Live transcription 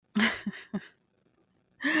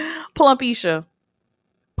Plumpisha.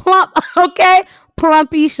 Plump, okay?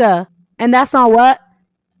 Plumpisha. And that's on what?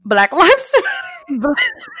 Black Lives Matter.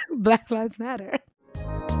 Black Lives Matter.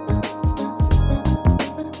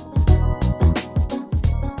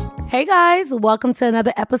 Hey guys, welcome to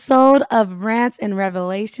another episode of Rants and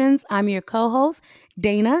Revelations. I'm your co-host,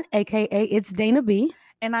 Dana, aka It's Dana B.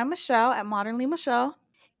 And I'm Michelle at Modernly Michelle.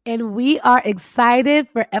 And we are excited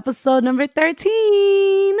for episode number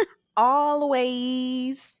 13.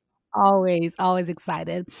 Always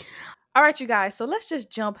excited. All right, you guys. So let's just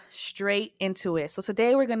jump straight into it. So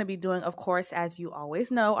today we're going to be doing, of course, as you always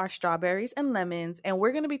know, our strawberries and lemons. And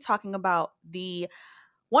we're going to be talking about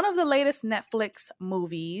one of the latest Netflix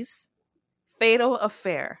movies, Fatal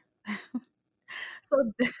Affair.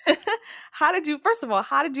 So how did you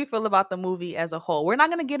feel about the movie as a whole? We're not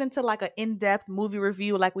going to get into like an in-depth movie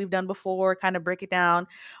review like we've done before, kind of break it down.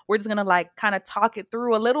 We're just going to like kind of talk it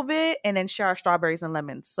through a little bit and then share our strawberries and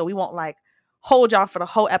lemons. So we won't like hold y'all for the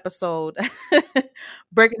whole episode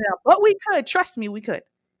breaking it up. But we could, trust me, we could.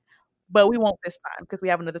 But we won't this time because we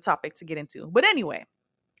have another topic to get into. But anyway,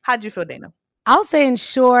 how did you feel, Dana? I was saying,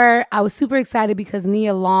 sure, I was super excited because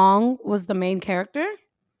Nia Long was the main character.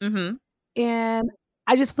 Mm-hmm. And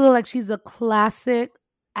I just feel like she's a classic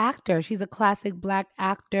actor. She's a classic Black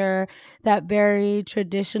actor, that very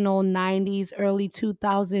traditional 90s, early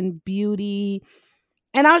 2000 beauty.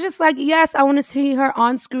 And I was just like, yes, I want to see her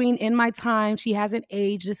on screen in my time. She hasn't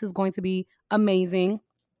aged. This is going to be amazing.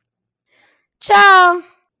 Ciao.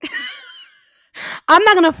 I'm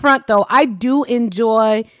not going to front, though. I do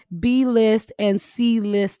enjoy B-list and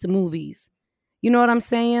C-list movies. You know what I'm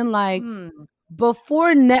saying? Like,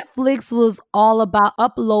 before Netflix was all about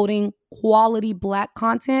uploading quality Black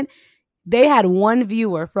content, they had one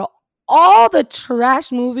viewer for all the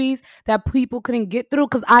trash movies that people couldn't get through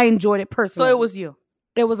because I enjoyed it personally. So it was you.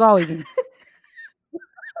 It was always me.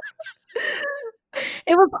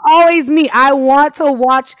 It was always me. I want to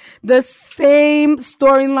watch the same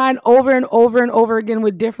storyline over and over and over again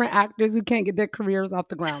with different actors who can't get their careers off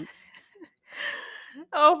the ground.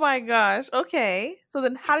 Oh my gosh. Okay. So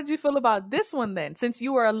then how did you feel about this one then? Since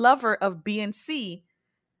you were a lover of B and C,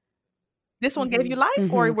 this one gave you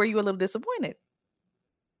life or were you a little disappointed?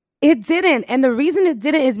 It didn't. And the reason it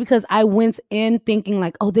didn't is because I went in thinking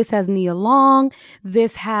like, oh, this has Nia Long.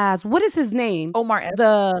 This has, what is his name? Omar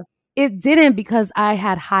Epps. It didn't because I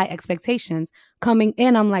had high expectations coming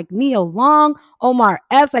in. I'm like, Nia Long, Omar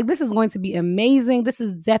Epps, like this is going to be amazing. This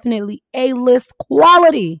is definitely A-list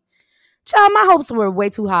quality. Child, my hopes were way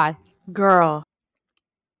too high. Girl.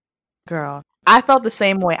 I felt the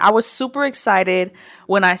same way. I was super excited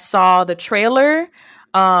when I saw the trailer.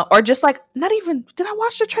 Or just like, not even, did I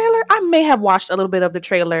watch the trailer? I may have watched a little bit of the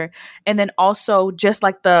trailer. And then also just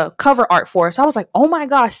like the cover art for it. So I was like, oh my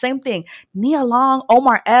gosh, same thing. Nia Long,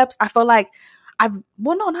 Omar Epps. I feel like I've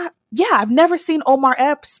never seen Omar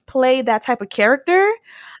Epps play that type of character.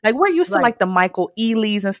 Like we're used to like the Michael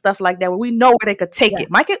Ealy's and stuff like that, where we know where they could take it.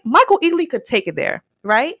 Michael Ealy could take it there,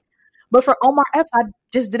 right? But for Omar Epps, I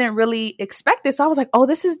just didn't really expect it. So I was like, oh,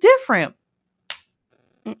 this is different.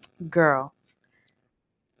 Girl.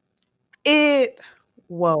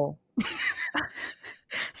 Whoa.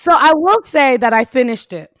 So I will say that I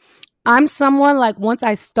finished it. I'm someone like once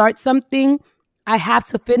I start something, I have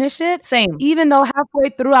to finish it. Same. Even though halfway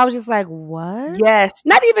through, I was just like, what? Yes.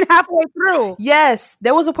 Not even halfway through. Yes.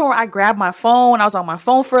 There was a point where I grabbed my phone. I was on my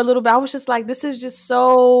phone for a little bit. I was just like, this is just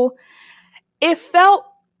so...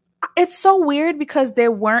 It's so weird because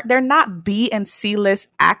they're not B and C list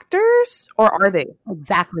actors, or are they?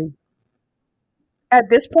 Exactly.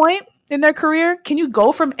 At this point in their career, can you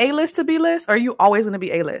go from A-list to B-list, or are you always going to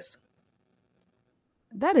be A-list?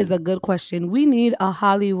 That is a good question. We need a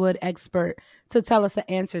Hollywood expert to tell us the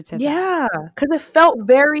answer to that. Yeah, because it felt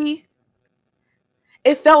very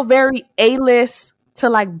A-list to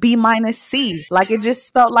like B-C. Like it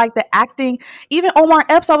just felt like the acting, even Omar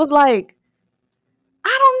Epps, I was like,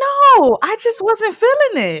 I don't know. I just wasn't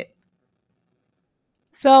feeling it.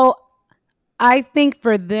 So I think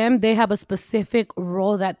for them, they have a specific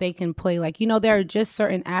role that they can play. Like, you know, there are just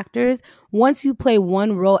certain actors. Once you play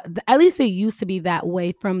one role, at least it used to be that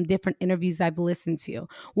way from different interviews I've listened to.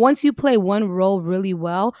 Once you play one role really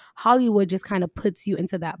well, Hollywood just kind of puts you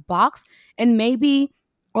into that box. And maybe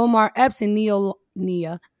Omar Epps and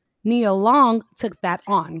Nia Long took that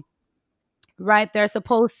on, right? They're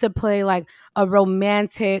supposed to play like a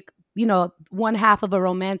romantic, you know, one half of a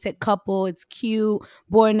romantic couple. It's cute,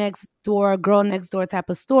 boy next door, girl next door type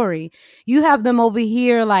of story. You have them over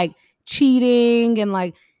here like cheating and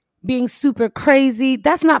like being super crazy.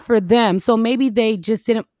 That's not for them. So maybe they just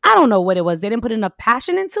didn't, I don't know what it was. They didn't put enough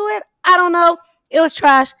passion into it. I don't know. It was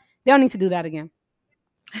trash. They don't need to do that again.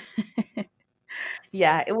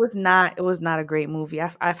 Yeah, it was not a great movie.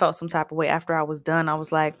 I felt some type of way after I was done. I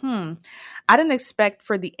was like, I didn't expect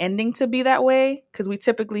for the ending to be that way, because we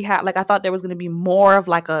typically had, like, I thought there was going to be more of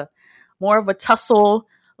a tussle,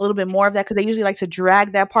 a little bit more of that, because they usually like to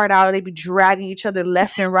drag that part out. They'd be dragging each other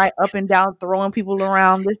left and right, up and down, throwing people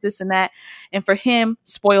around, this and that. And for him,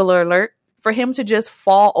 spoiler alert, for him to just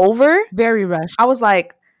fall over, Very rushed. I was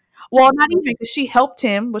like, well, not even, because she helped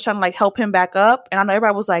him, was trying to like help him back up. And I know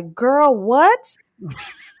everybody was like, girl, what?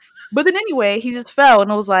 But then anyway, he just fell,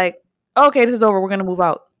 and it was like, okay, this is over. We're going to move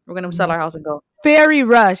out. We're going to sell our house and go. Very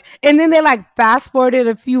rushed. And then they like fast forwarded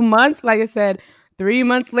a few months, like I said, 3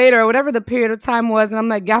 months later or whatever the period of time was. And I'm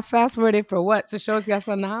like, y'all fast forwarded for what? To show us y'all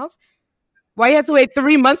selling the house? Why you had to wait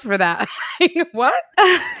 3 months for that? What?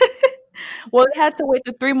 Well, they had to wait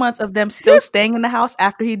the 3 months of them still staying in the house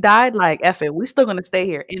after he died. Like, F it, we still going to stay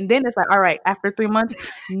here. And then it's like, all right, after 3 months,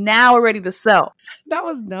 now we're ready to sell. That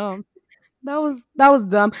was dumb. That was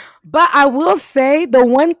dumb. But I will say the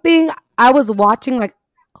one thing I was watching, like,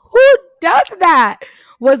 who does that?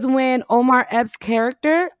 Was when Omar Epps'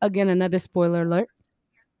 character, again, another spoiler alert,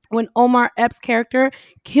 when Omar Epps' character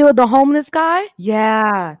killed the homeless guy.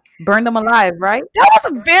 Yeah. Burned them alive, right? That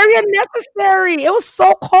was very unnecessary. It was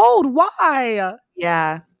so cold. Why?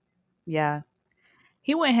 Yeah. Yeah.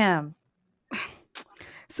 He went ham.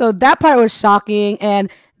 So that part was shocking, and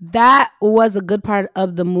that was a good part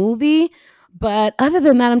of the movie. But other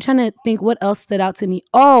than that, I'm trying to think what else stood out to me.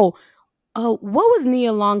 Oh, what was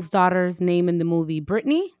Nia Long's daughter's name in the movie?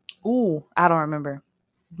 Brittany? Ooh, I don't remember.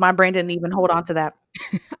 My brain didn't even hold on to that.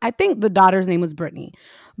 I think the daughter's name was Brittany.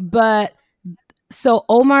 But so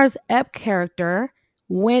Omar's Ep character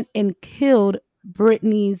went and killed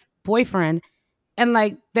Brittany's boyfriend. And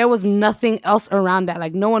like there was nothing else around that.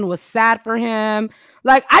 Like no one was sad for him.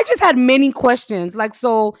 Like I just had many questions. Like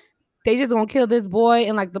so they just gonna kill this boy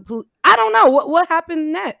and like I don't know what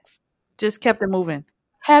happened next. Just kept it moving.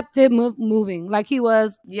 Kept it moving. Like he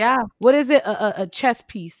was. Yeah. What is it? A chess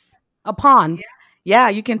piece, a pawn. Yeah,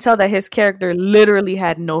 you can tell that his character literally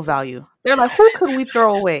had no value. They're like, who could we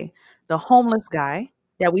throw away? The homeless guy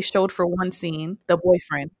that we showed for one scene, the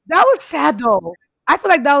boyfriend. That was sad though. I feel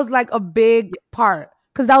like that was like a big part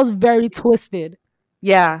because that was very twisted.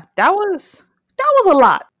 Yeah, that was a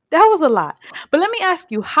lot. That was a lot. But let me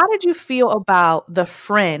ask you, how did you feel about the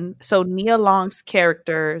friend? So Nia Long's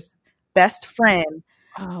character's best friend,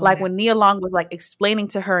 like when Nia Long was like explaining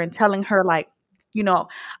to her and telling her like, you know,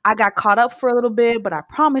 I got caught up for a little bit, but I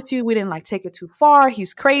promise you we didn't like take it too far.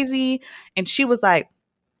 He's crazy. And she was like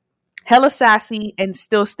hella sassy and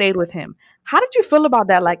still stayed with him. How did you feel about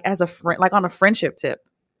that, like as a friend, like on a friendship tip?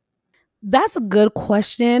 That's a good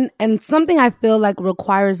question and something I feel like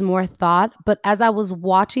requires more thought. But as I was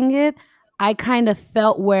watching it, I kind of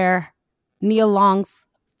felt where Nia Long's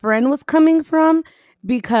friend was coming from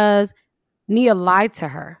because Nia lied to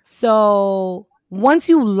her. So once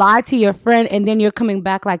you lie to your friend and then you're coming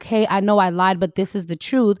back like, hey, I know I lied, but this is the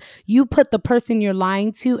truth. You put the person you're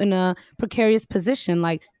lying to in a precarious position.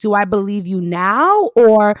 Like, do I believe you now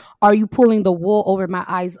or are you pulling the wool over my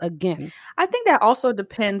eyes again? I think that also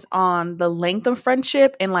depends on the length of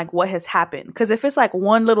friendship and like what has happened. Because if it's like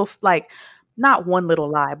one little, like not one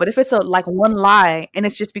little lie, but if it's like one lie and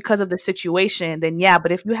it's just because of the situation, then yeah.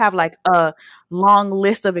 But if you have like a long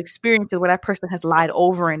list of experiences where that person has lied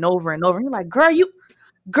over and over and over, and you're like,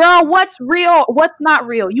 girl, what's real? What's not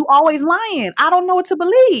real? You always lying. I don't know what to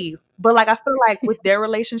believe. But like, I feel like with their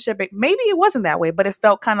relationship, maybe it wasn't that way, but it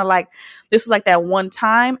felt kind of like this was like that one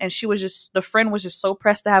time. And the friend was just so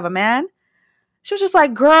pressed to have a man. She was just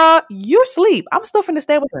like, girl, you sleep. I'm still finna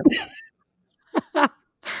stay with him.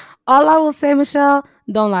 All I will say, Michelle,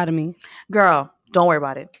 don't lie to me. Girl, don't worry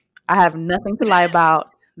about it. I have nothing to lie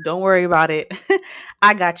about. Don't worry about it.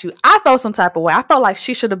 I got you. I felt some type of way. I felt like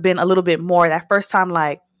she should have been a little bit more that first time,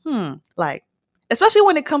 like, like, especially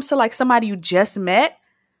when it comes to like somebody you just met.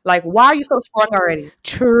 Like, why are you so sprung already?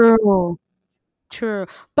 True.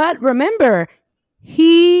 But remember,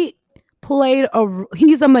 he's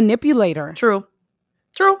a manipulator. True.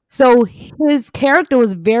 So his character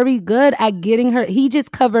was very good at getting her. He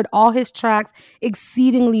just covered all his tracks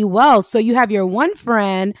exceedingly well. So you have your one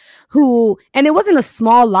friend who, and it wasn't a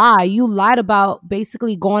small lie. You lied about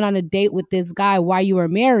basically going on a date with this guy while you were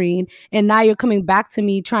married. And now you're coming back to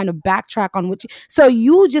me trying to backtrack on so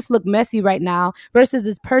you just look messy right now versus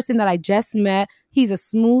this person that I just met. He's a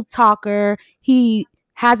smooth talker. He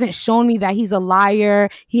hasn't shown me that he's a liar.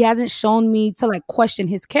 He hasn't shown me to like question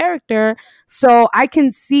his character. So I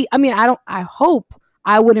can see, I hope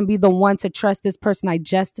I wouldn't be the one to trust this person I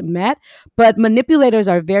just met, but manipulators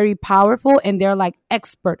are very powerful and they're like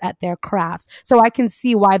expert at their crafts. So I can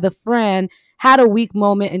see why the friend had a weak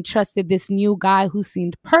moment and trusted this new guy who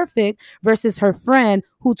seemed perfect versus her friend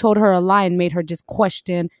who told her a lie and made her just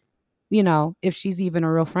question, if she's even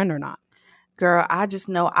a real friend or not. Girl, I just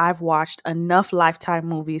know I've watched enough Lifetime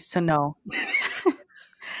movies to know.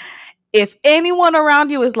 If anyone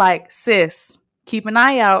around you is like, sis, keep an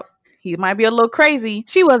eye out. He might be a little crazy.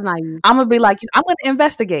 She was naive. I'm going to be like, I'm going to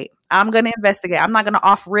investigate. I'm not going to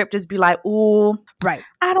off rip just be like, ooh, right.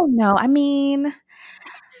 I don't know. I mean,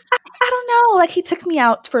 I don't know. Like, he took me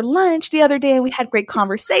out for lunch the other day and we had great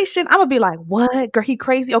conversation. I'm going to be like, what? Girl, he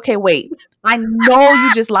crazy? Okay, wait. I know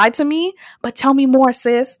you just lied to me, but tell me more,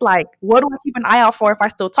 sis. Like, what do I keep an eye out for if I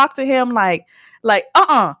still talk to him?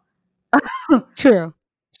 True.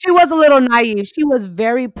 She was a little naive. She was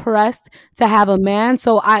very pressed to have a man.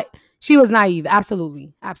 So she was naive.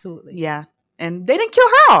 Absolutely. Absolutely. Yeah. And they didn't kill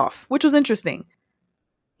her off, which was interesting.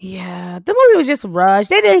 Yeah, the movie was just rushed.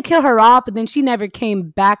 They didn't kill her off, but then she never came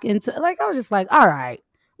back into, I was just like, all right,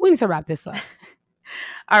 we need to wrap this up.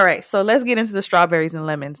 All right, so let's get into the strawberries and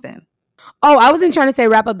lemons then. Oh, I wasn't trying to say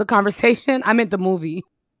wrap up the conversation. I meant the movie.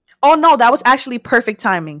 Oh, no, that was actually perfect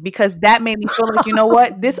timing because that made me feel like, you know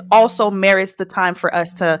what? This also merits the time for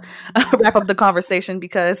us to wrap up the conversation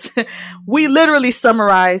because we literally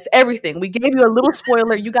summarized everything. We gave you a little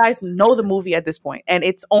spoiler. You guys know the movie at this point, and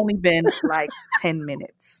it's only been like 10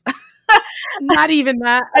 minutes. Not even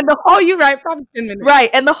that. And you're right, probably 10 minutes.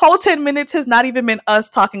 Right, and the whole 10 minutes has not even been us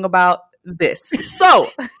talking about this.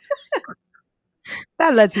 So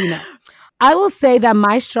that lets you know. I will say that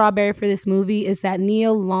my strawberry for this movie is that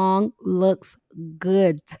Nia Long looks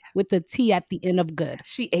good with the T at the end of good.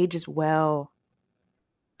 She ages well.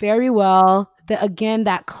 Very well. Again,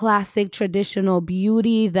 that classic traditional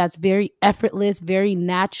beauty that's very effortless, very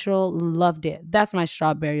natural. Loved it. That's my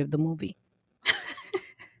strawberry of the movie.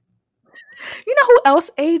 You know who else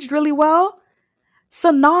aged really well?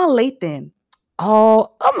 Sanaa Lathan.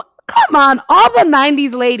 Oh, come on, all the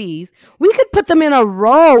 90s ladies. We could put them in a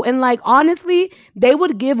row and honestly, they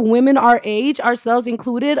would give women our age, ourselves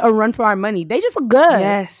included, a run for our money. They just look good.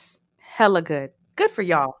 Yes. Hella good. Good for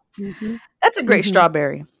y'all. Mm-hmm. That's a great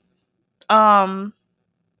strawberry. And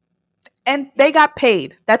they got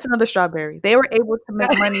paid. That's another strawberry. They were able to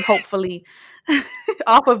make money, hopefully,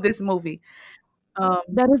 off of this movie.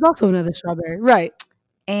 That is also another strawberry. Right.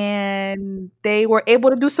 And they were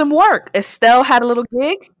able to do some work. Estelle had a little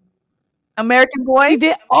gig. American Boy. She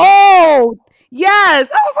did. Oh, yes.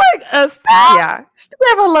 I was like, Estelle? Yeah. She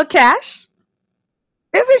have a little cash.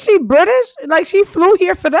 Isn't she British? She flew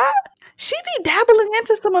here for that? She be dabbling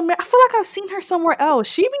into some I feel like I've seen her somewhere else.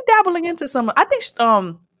 She be dabbling into some. I think,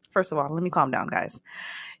 first of all, let me calm down, guys.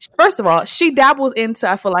 First of all, she dabbles into,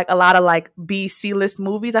 I feel like, a lot of B, C-list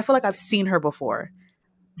movies. I feel like I've seen her before.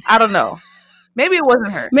 I don't know. Maybe it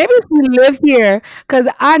wasn't her. Maybe she lives here. Because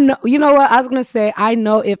I know, you know what? I was going to say, I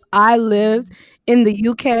know if I lived in the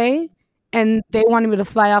UK and they wanted me to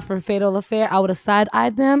fly out for Fatal Affair, I would have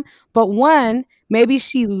side-eyed them. But one, maybe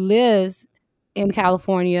she lives in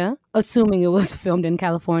California, assuming it was filmed in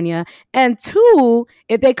California. And two,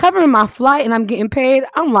 if they cover my flight and I'm getting paid,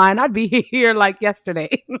 I'm lying. I'd be here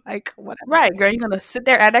yesterday. Whatever. Right, girl. You're going to sit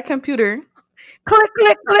there at that computer. Click,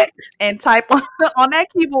 click, click. And type on that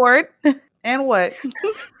keyboard. And what?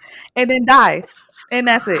 And then die. And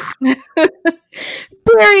that's it.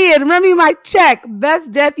 Period. Run me my check.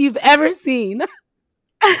 Best death you've ever seen.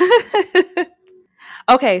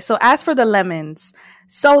 Okay, so as for the lemons,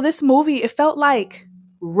 so this movie, it felt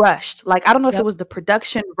rushed. I don't know if it was the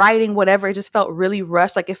production, writing, whatever. It just felt really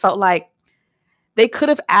rushed. It felt like they could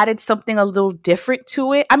have added something a little different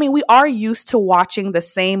to it. I mean, we are used to watching the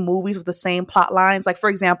same movies with the same plot lines. For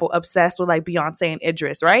example, Obsessed with Beyonce and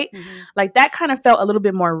Idris, right? Mm-hmm. That kind of felt a little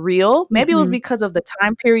bit more real. Maybe it was because of the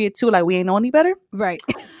time period too. We ain't know any better. Right.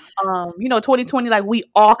 2020, we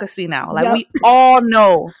all could see now. We all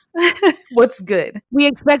know what's good. We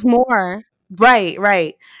expect more.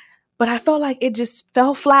 Right. But I felt like it just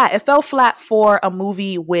fell flat. It fell flat for a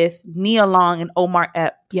movie with Nia Long and Omar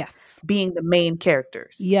Epps being the main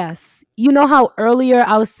characters. Yes. You know how earlier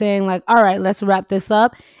I was saying all right, let's wrap this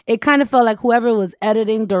up. It kind of felt like whoever was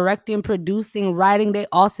editing, directing, producing, writing, they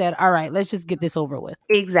all said, all right, let's just get this over with.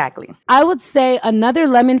 Exactly. I would say another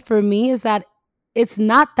lemon for me is that it's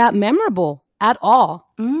not that memorable at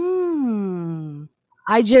all.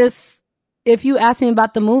 if you ask me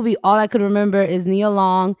about the movie, all I could remember is Nia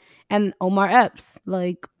Long and Omar Epps.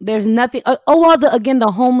 Like, there's nothing. Well,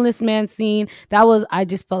 the homeless man scene. I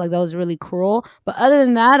just felt like that was really cruel. But other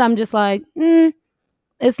than that, I'm just like,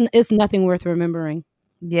 it's nothing worth remembering.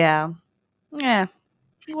 Yeah. Yeah.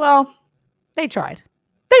 Well, They tried.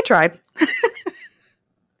 They tried.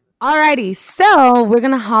 Alrighty, so we're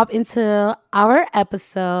gonna hop into our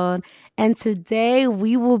episode, and today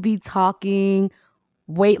we will be talking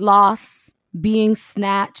weight loss, being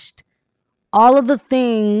snatched, all of the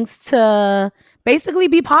things to basically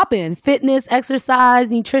be popping: fitness,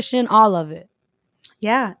 exercise, nutrition, all of it.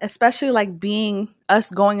 Yeah, especially like being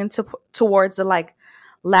us going into towards the like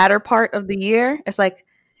latter part of the year. It's like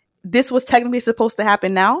this was technically supposed to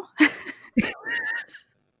happen now.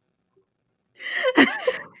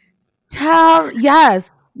 Child,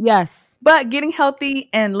 yes. But getting healthy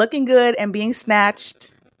and looking good and being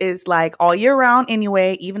snatched is like all year round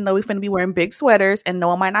anyway, even though we're finna be wearing big sweaters and no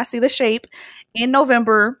one might not see the shape in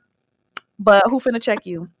November. But who finna check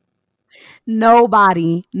you?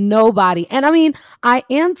 Nobody. And I mean, I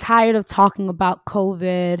am tired of talking about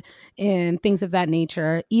COVID and things of that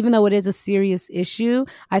nature. Even though it is a serious issue,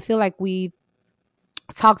 I feel like we've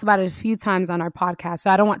talked about it a few times on our podcast. So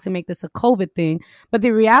I don't want to make this a COVID thing. But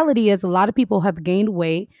the reality is a lot of people have gained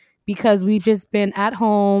weight because we've just been at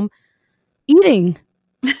home eating.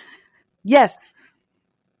 Yes.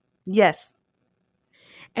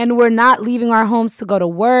 And we're not leaving our homes to go to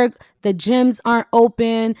work. The gyms aren't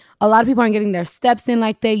open. A lot of people aren't getting their steps in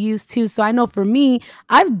like they used to. So I know for me,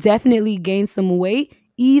 I've definitely gained some weight,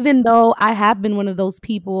 even though I have been one of those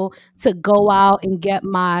people to go out and get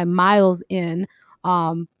my miles in.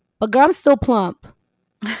 But girl, I'm still plump.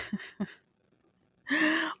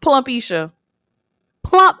 Plumpisha.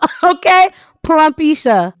 Plump, okay?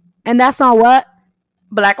 Plumpisha. And that's on what?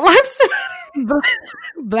 Black Lives Matter.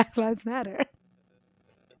 Black Lives Matter.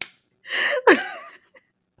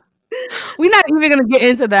 We're not even gonna get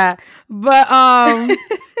into that. But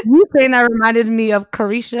you saying that reminded me of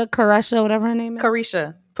Carisha, whatever her name is.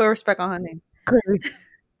 Carisha. Put respect on her name.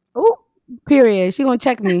 Oh, period. She gonna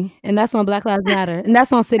check me. And that's on Black Lives Matter. And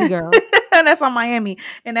that's on City Girl. And that's on Miami.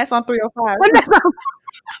 And that's on 305.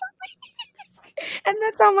 And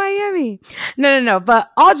that's on Miami. No. But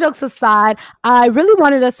all jokes aside, I really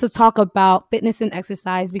wanted us to talk about fitness and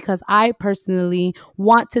exercise because I personally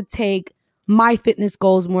want to take my fitness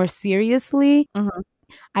goals more seriously. Mm-hmm.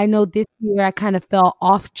 I know this year I kind of fell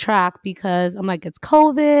off track because I'm like, it's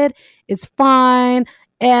COVID, it's fine.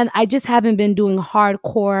 And I just haven't been doing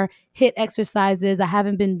hardcore HIIT exercises. I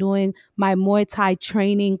haven't been doing my Muay Thai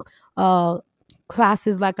training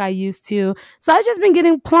classes like I used to. So I've just been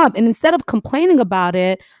getting plump. And instead of complaining about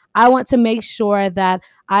it, I want to make sure that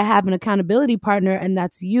I have an accountability partner, and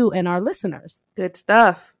that's you and our listeners. Good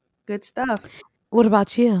stuff. What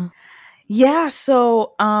about you? Yeah,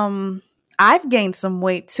 so I've gained some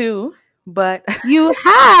weight too, but you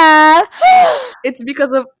have. It's because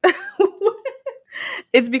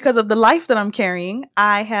of the life that I'm carrying.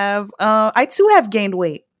 I too have gained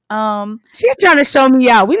weight. She's trying to show me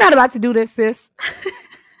out. We're not about to do this, sis.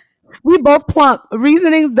 We both plump.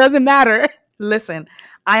 Reasonings doesn't matter. Listen,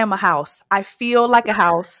 I am a house. I feel like a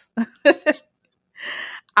house.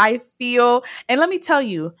 And let me tell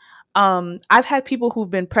you, I've had people who've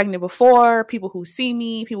been pregnant before, people who see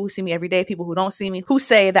me every day, people who don't see me, who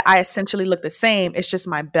say that I essentially look the same. It's just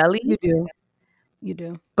my belly. You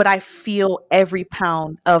do. But I feel every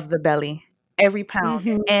pound of the belly, every pound.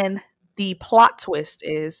 Mm-hmm. And the plot twist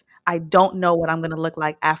is I don't know what I'm going to look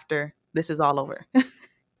like after this is all over.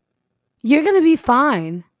 You're going to be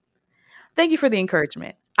fine. Thank you for the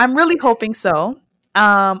encouragement. I'm really hoping so.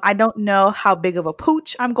 I don't know how big of a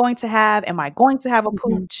pooch I'm going to have. Am I going to have a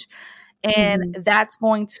pooch? And that's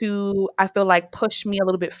going to, I feel like, push me a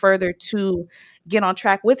little bit further to get on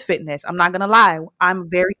track with fitness. I'm not going to lie. I'm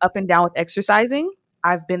very up and down with exercising.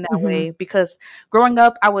 I've been that way because growing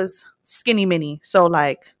up, I was skinny mini. So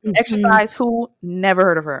like exercise, who never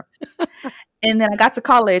heard of her. And then I got to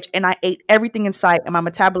college and I ate everything in sight and my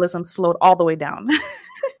metabolism slowed all the way down.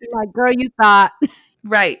 Like, girl, you thought.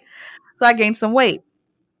 Right. So I gained some weight.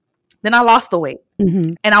 Then I lost the weight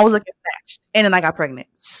and I was looking snatched. And then I got pregnant.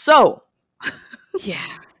 So.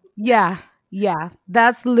 Yeah.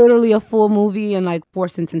 That's literally a full movie in like 4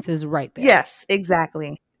 sentences right there. Yes,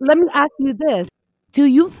 exactly. Let me ask you this. Do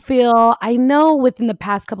you feel, I know within the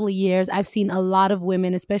past couple of years, I've seen a lot of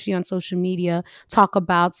women, especially on social media, talk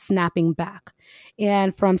about snapping back.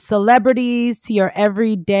 And from celebrities to your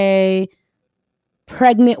everyday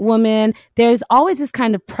pregnant woman, there's always this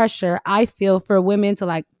kind of pressure, I feel, for women to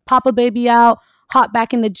like pop a baby out, hop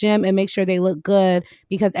back in the gym and make sure they look good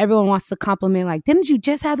because everyone wants to compliment, like, didn't you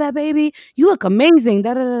just have that baby? You look amazing.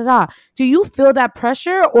 Da da da da. Do you feel that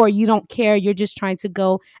pressure, or you don't care? You're just trying to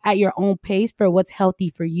go at your own pace for what's healthy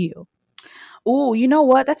for you? Ooh, you know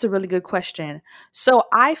what? That's a really good question. So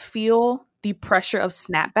I feel the pressure of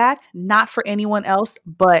snapback, not for anyone else,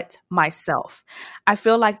 but myself. I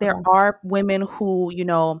feel like there Okay. are women who,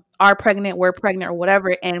 are pregnant, were pregnant or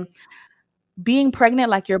whatever. And being pregnant,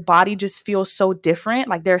 like your body just feels so different.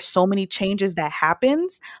 Like there are so many changes that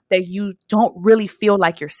happens that you don't really feel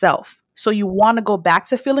like yourself. So you want to go back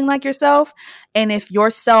to feeling like yourself. And if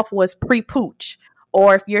yourself was pre-pooch,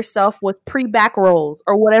 or if yourself was pre-back rolls,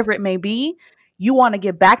 or whatever it may be, you want to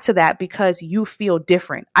get back to that because you feel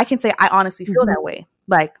different. I can say I honestly feel that way.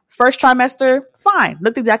 Like first trimester, fine,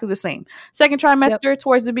 looked exactly the same. Second trimester,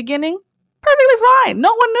 towards the beginning, perfectly fine.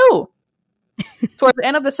 No one knew. Towards the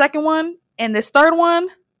end of the second one and this third one,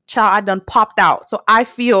 child, I done popped out. So I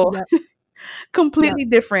feel completely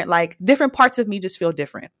different. Like different parts of me just feel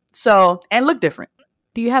different. So, and look different.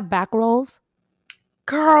 Do you have back rolls?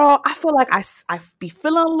 Girl, I feel like I be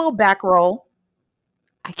feeling a little back roll.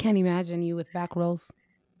 I can't imagine you with back rolls.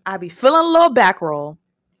 I be feeling a little back roll.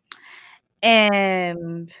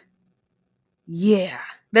 And yeah,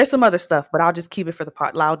 there's some other stuff, but I'll just keep it for the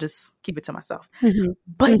pot. I'll just keep it to myself. Mm-hmm.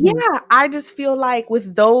 But yeah, I just feel like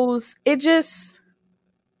with those, I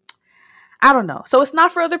don't know. So it's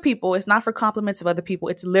not for other people. It's not for compliments of other people.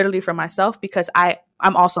 It's literally for myself because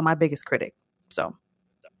I'm also my biggest critic. So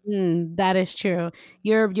that is true.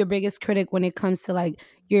 You're your biggest critic when it comes to like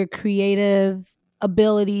your creative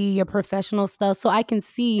ability, your professional stuff. So I can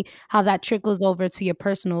see how that trickles over to your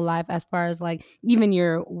personal life as far as like even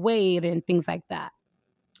your weight and things like that.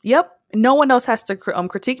 Yep. No one else has to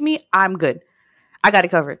critique me. I'm good. I got it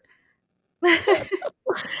covered.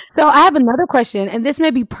 So I have another question, and this may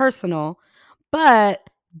be personal, but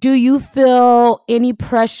do you feel any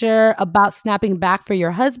pressure about snapping back for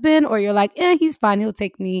your husband, or you're like, he's fine. He'll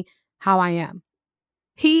take me how I am?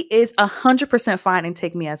 He is 100% fine and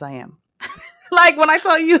take me as I am. Like when I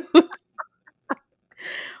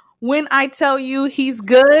tell you he's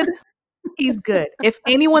good, he's good. If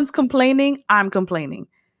anyone's complaining, I'm complaining.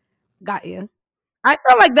 Got you. I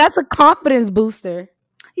feel like that's a confidence booster.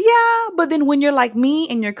 Yeah, but then when you're like me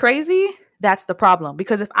and you're crazy, that's the problem.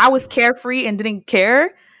 Because if I was carefree and didn't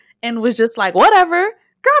care and was just like, whatever,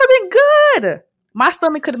 girl, I'd have been good. My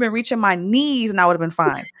stomach could have been reaching my knees and I would have been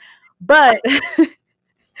fine. But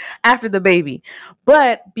after the baby.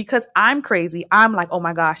 But because I'm crazy, I'm like, oh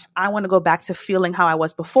my gosh, I want to go back to feeling how I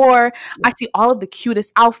was before. I see all of the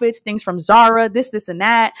cutest outfits, things from Zara, this, and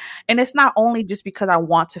that. And it's not only just because I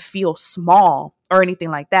want to feel small or anything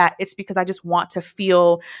like that. It's because I just want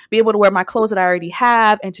to be able to wear my clothes that I already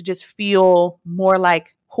have and to just feel more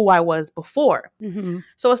like who I was before. Mm-hmm.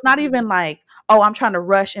 So it's not even like, oh, I'm trying to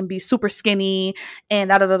rush and be super skinny and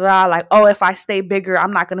da da da da. Like, oh, if I stay bigger,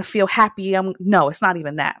 I'm not going to feel happy. No, it's not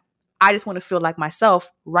even that. I just want to feel like myself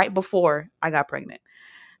right before I got pregnant.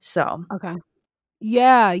 So, okay.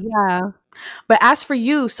 Yeah. But as for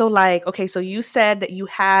you, so like, okay, so you said that you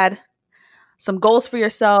had some goals for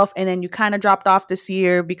yourself and then you kind of dropped off this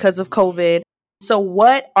year because of COVID. So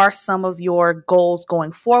what are some of your goals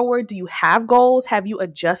going forward? Do you have goals? Have you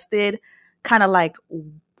adjusted kind of like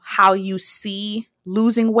how you see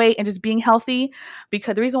losing weight and just being healthy?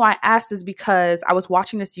 Because the reason why I asked is because I was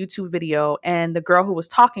watching this YouTube video and the girl who was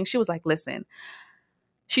talking, she was like, listen,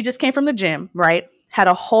 she just came from the gym, right? Had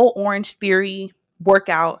a whole Orange Theory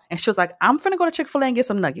workout. And she was like, I'm going to go to Chick-fil-A and get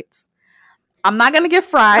some nuggets. I'm not going to get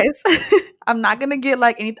fries. I'm not going to get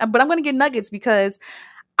like anything, but I'm going to get nuggets because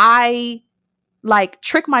I like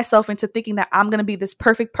trick myself into thinking that I'm going to be this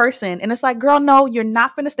perfect person. And it's like, girl, no, you're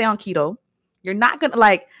not going to stay on keto. You're not going to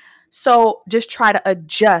like, so just try to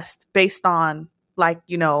adjust based on like,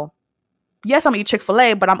 yes, I'm going to eat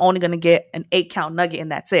Chick-fil-A, but I'm only going to get an 8-count nugget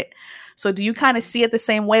and that's it. So do you kind of see it the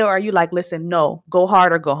same way, or are you like, listen, no, go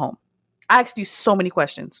hard or go home? I asked you so many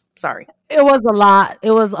questions. Sorry. It was a lot.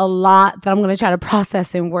 It was a lot that I'm going to try to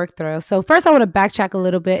process and work through. So first, I want to backtrack a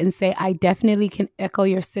little bit and say I definitely can echo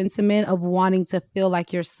your sentiment of wanting to feel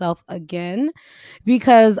like yourself again,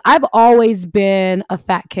 because I've always been a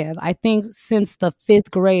fat kid. I think since the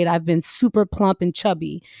 5th grade, I've been super plump and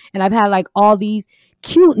chubby. And I've had like all these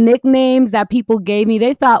cute nicknames that people gave me.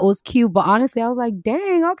 They thought was cute. But honestly, I was like,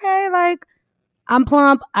 dang, okay, like, I'm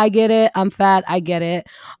plump, I get it. I'm fat, I get it.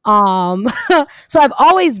 So I've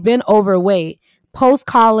always been overweight.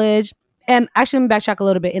 Post-college, and actually, let me backtrack a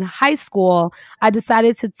little bit. In high school, I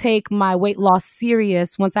decided to take my weight loss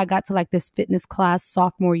serious once I got to like this fitness class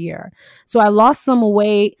sophomore year. So I lost some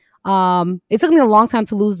weight. It took me a long time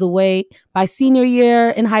to lose the weight. By senior year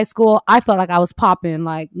in high school, I felt like I was popping.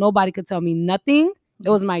 Like nobody could tell me nothing. It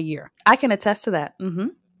was my year. I can attest to that.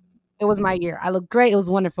 It was my year. I looked great. It was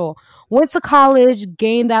wonderful. Went to college,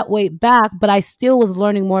 gained that weight back, but I still was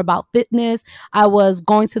learning more about fitness. I was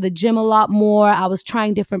going to the gym a lot more. I was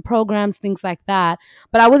trying different programs, things like that.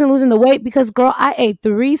 But I wasn't losing the weight because, girl, I ate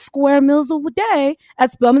 3 square meals a day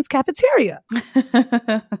at Spelman's cafeteria.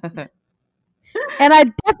 And I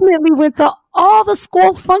definitely went to all the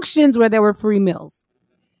school functions where there were free meals.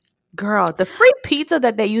 Girl, the free pizza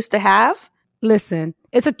that they used to have. Listen,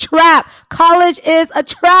 it's a trap. College is a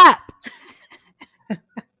trap.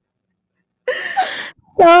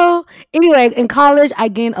 So anyway, in college, I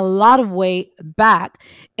gained a lot of weight back.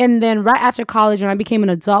 And then right after college, when I became an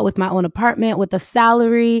adult with my own apartment, with a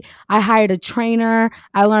salary, I hired a trainer.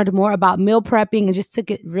 I learned more about meal prepping and just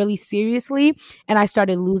took it really seriously. And I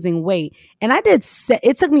started losing weight. And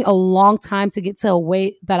it took me a long time to get to a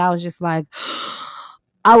weight that I was just like,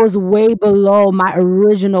 I was way below my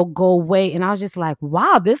original goal weight. And I was just like,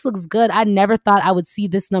 wow, this looks good. I never thought I would see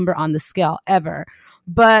this number on the scale ever.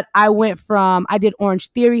 But I did Orange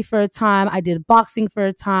Theory for a time. I did boxing for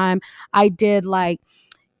a time. I did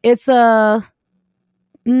what's the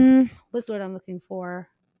word I'm looking for?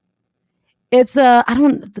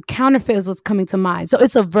 The counterfeit is what's coming to mind. So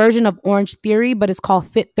it's a version of Orange Theory, but it's called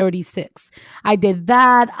Fit 36. I did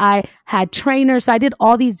that. I had trainers. So I did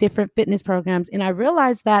all these different fitness programs. And I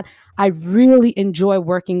realized that I really enjoy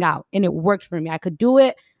working out and it worked for me. I could do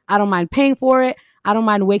it. I don't mind paying for it. I don't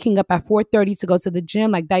mind waking up at 4:30 to go to the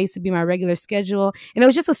gym. Like that used to be my regular schedule. And it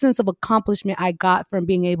was just a sense of accomplishment I got from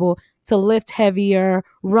being able to lift heavier,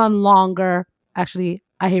 run longer. Actually,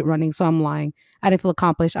 I hate running, so I'm lying. I didn't feel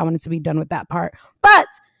accomplished. I wanted to be done with that part. But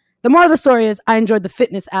the moral of the story is I enjoyed the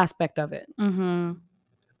fitness aspect of it. Mm-hmm.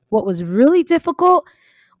 What was really difficult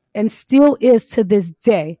and still is to this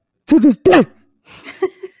day.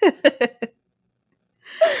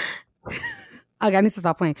 Okay, I need to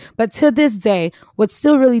stop playing. But to this day, what's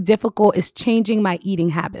still really difficult is changing my eating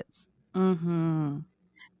habits. Mm-hmm.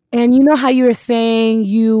 And you know how you were saying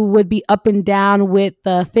you would be up and down with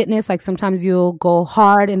the fitness? Like sometimes you'll go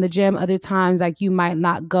hard in the gym. Other times, like you might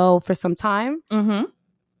not go for some time. Mm-hmm.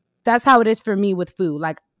 That's how it is for me with food.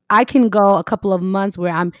 Like I can go a couple of months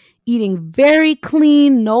where I'm eating very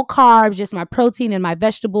clean, no carbs, just my protein and my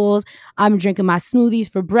vegetables. I'm drinking my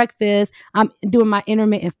smoothies for breakfast. I'm doing my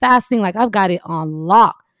intermittent fasting. Like I've got it on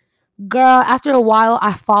lock. Girl, after a while,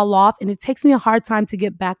 I fall off and it takes me a hard time to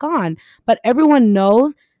get back on. But everyone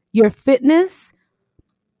knows your fitness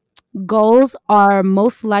goals are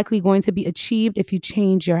most likely going to be achieved if you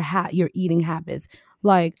change your eating habits.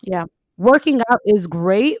 Like, yeah. Working out is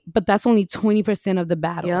great, but that's only 20% of the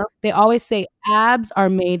battle. Yep. They always say abs are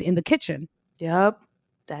made in the kitchen. Yep,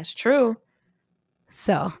 that's true.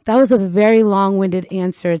 So that was a very long-winded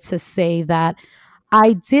answer to say that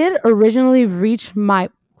I did originally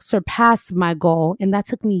surpass my goal, and that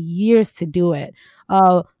took me years to do it.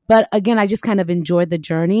 But again, I just kind of enjoyed the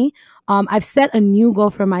journey. I've set a new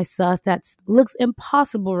goal for myself that looks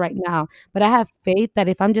impossible right now, but I have faith that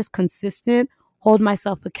if I'm just consistent, hold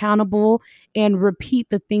myself accountable, and repeat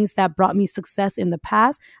the things that brought me success in the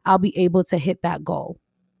past, I'll be able to hit that goal.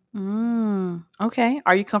 Okay.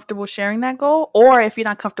 Are you comfortable sharing that goal? Or if you're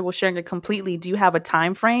not comfortable sharing it completely, do you have a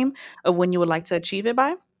time frame of when you would like to achieve it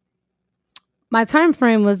by? My time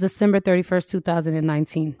frame was December 31st,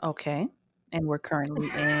 2019. Okay. And we're currently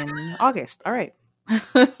in August. All right.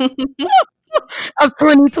 Of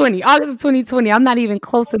 2020. August of 2020. I'm not even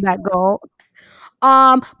close to that goal.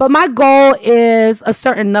 But my goal is a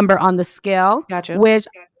certain number on the scale. Gotcha. Which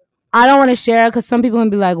I don't want to share because some people are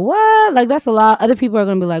going to be like, what? Like, that's a lot. Other people are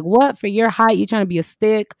going to be like, what? For your height, you're trying to be a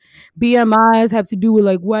stick. BMIs have to do with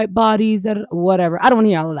like white bodies, whatever. I don't want to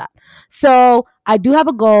hear all of that. So I do have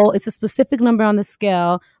a goal. It's a specific number on the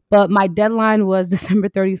scale, but my deadline was December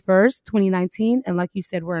 31st, 2019. And like you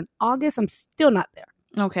said, we're in August. I'm still not there.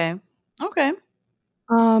 Okay.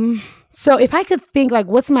 So if I could think like,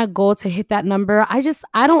 what's my goal to hit that number? I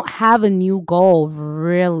don't have a new goal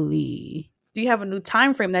really. Do you have a new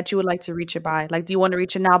time frame that you would like to reach it by? Like, do you want to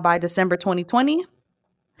reach it now by December 2020?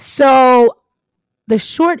 So the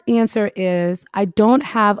short answer is I don't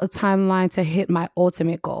have a timeline to hit my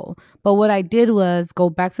ultimate goal. But what I did was go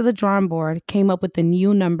back to the drawing board, came up with a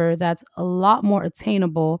new number that's a lot more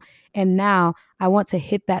attainable. And now I want to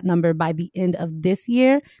hit that number by the end of this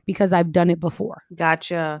year because I've done it before.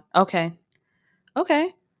 Gotcha. Okay.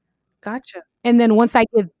 Gotcha. And then once I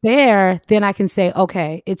get there, then I can say,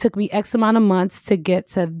 okay, it took me X amount of months to get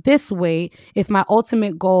to this weight. If my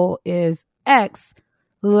ultimate goal is X,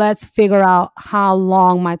 let's figure out how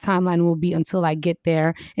long my timeline will be until I get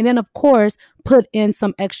there. And then, of course, put in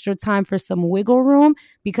some extra time for some wiggle room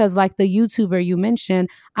because, like the YouTuber you mentioned,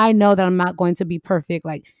 I know that I'm not going to be perfect.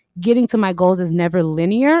 Like, getting to my goals is never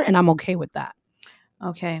linear, and I'm okay with that.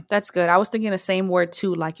 Okay, that's good. I was thinking the same word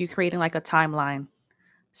too, like you creating like a timeline.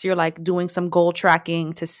 So you're like doing some goal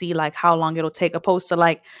tracking to see like how long it'll take, opposed to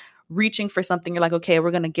like reaching for something. You're like, okay, we're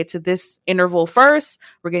gonna get to this interval first.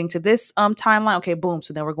 We're getting to this timeline. Okay, boom.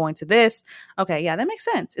 So then we're going to this. Okay, yeah, that makes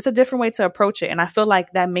sense. It's a different way to approach it, and I feel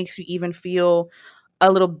like that makes you even feel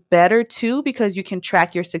a little better too because you can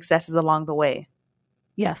track your successes along the way.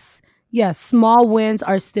 Yes. Yes. Small wins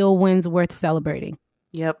are still wins worth celebrating.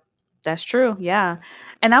 Yep. That's true. Yeah.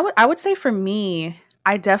 And I would say for me,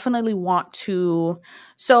 I definitely want to,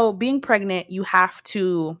 so being pregnant, you have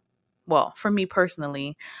to, well, for me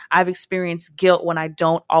personally, I've experienced guilt when I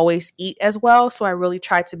don't always eat as well. So I really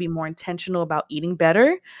try to be more intentional about eating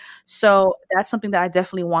better. So that's something that I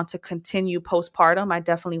definitely want to continue postpartum. I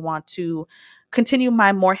definitely want to continue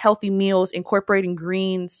my more healthy meals, incorporating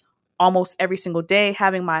greens almost every single day,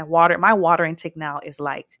 having my water intake now is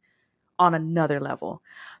like on another level.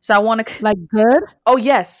 So I want to, Like, good? oh,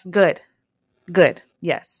 yes, good, good.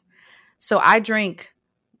 Yes. So I drink,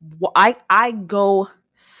 I go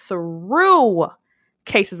through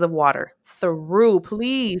cases of water, through.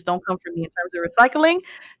 Please don't come for me in terms of recycling.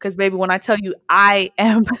 Because, baby, when I tell you I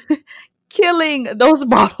am killing those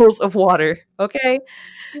bottles of water, okay?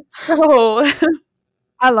 So,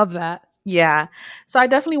 I love that. yeah. So I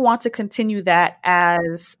definitely want to continue that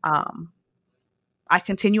as I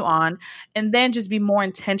continue on, and then just be more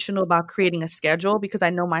intentional about creating a schedule because I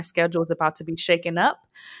know my schedule is about to be shaken up.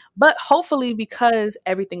 But hopefully, because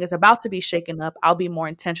everything is about to be shaken up, I'll be more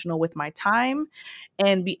intentional with my time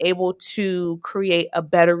and be able to create a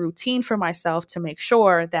better routine for myself to make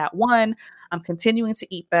sure that one, I'm continuing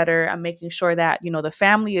to eat better. I'm making sure that, the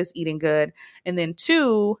family is eating good. And then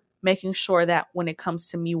two, making sure that when it comes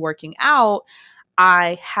to me working out,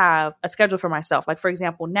 I have a schedule for myself. Like, for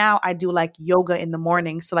example, now I do like yoga in the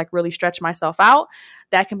mornings to like really stretch myself out.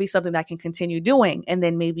 That can be something that I can continue doing. And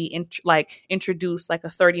then maybe introduce like a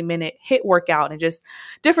 30-minute HIIT workout and just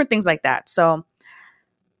different things like that. So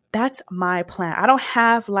that's my plan. I don't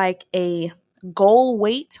have like a goal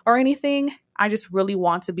weight or anything. I just really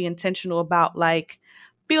want to be intentional about like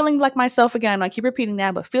feeling like myself again. I keep repeating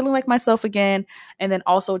that, but feeling like myself again. And then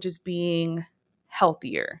also just being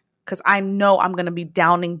healthier because I know I'm going to be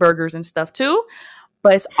downing burgers and stuff too,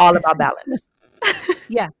 but it's all about balance.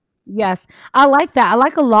 Yeah. Yes. I like that. I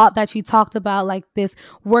like a lot that you talked about, like this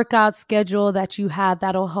workout schedule that you have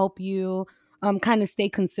that'll help you kind of stay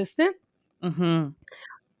consistent.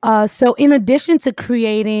 Mm-hmm. So in addition to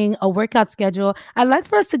creating a workout schedule, I'd like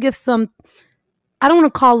for us to give some, I don't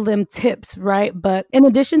want to call them tips, right? But in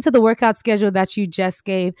addition to the workout schedule that you just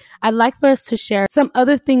gave, I'd like for us to share some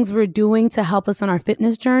other things we're doing to help us on our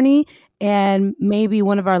fitness journey. And maybe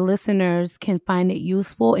one of our listeners can find it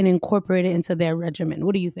useful and incorporate it into their regimen.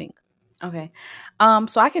 What do you think? Okay.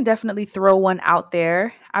 So I can definitely throw one out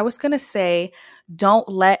there. I was going to say, don't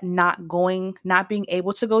let not being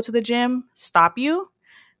able to go to the gym stop you.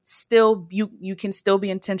 Still, you can still be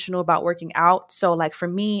intentional about working out. So like for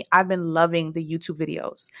me, I've been loving the YouTube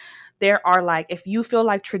videos. There are like, if you feel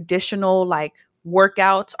like traditional like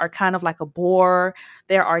workouts are kind of like a bore,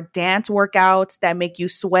 there are dance workouts that make you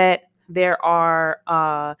sweat. There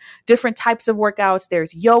are different types of workouts.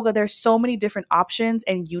 There's yoga. There's so many different options,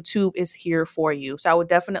 and YouTube is here for you. So I would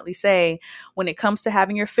definitely say when it comes to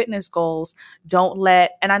having your fitness goals,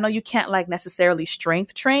 and I know you can't like necessarily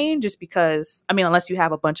strength train just because, I mean, unless you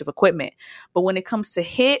have a bunch of equipment, but when it comes to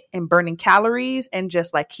HIIT and burning calories and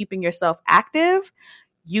just like keeping yourself active,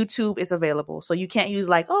 YouTube is available. So you can't use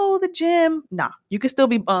like, oh, the gym. Nah, you can still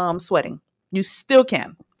be sweating. You still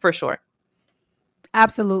can, for sure.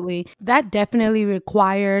 Absolutely. That definitely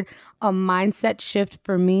required a mindset shift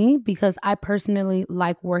for me because I personally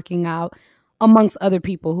like working out amongst other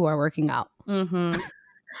people who are working out. Mm-hmm.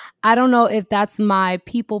 I don't know if that's my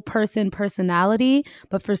personality,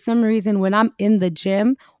 but for some reason, when I'm in the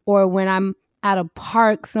gym or when I'm at a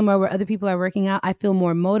park somewhere where other people are working out, I feel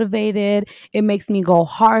more motivated. It makes me go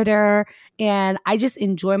harder. And I just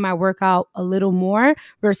enjoy my workout a little more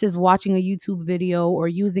versus watching a YouTube video or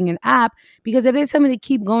using an app. Because if they tell me to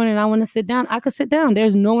keep going and I want to sit down, I could sit down.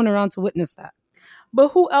 There's no one around to witness that. But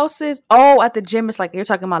who else is? Oh, at the gym, it's like you're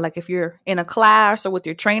talking about like if you're in a class or with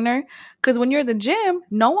your trainer. Because when you're at the gym,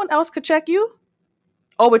 no one else could check you.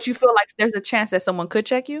 Oh, but you feel like there's a chance that someone could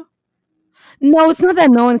check you? No, it's not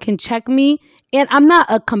that no one can check me. And I'm not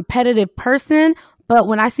a competitive person, but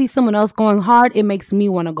when I see someone else going hard, it makes me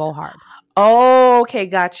want to go hard. Oh, okay,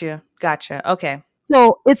 gotcha. Okay.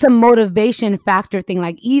 So it's a motivation factor thing.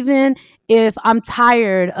 Like, even if I'm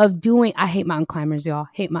tired of doing, I hate mountain climbers, y'all.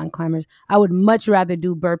 Hate mountain climbers. I would much rather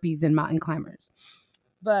do burpees than mountain climbers.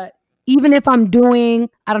 But even if I'm doing,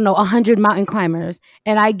 I don't know, 100 mountain climbers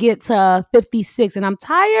and I get to 56 and I'm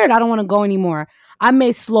tired, I don't want to go anymore. I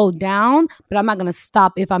may slow down, but I'm not going to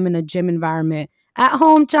stop if I'm in a gym environment. At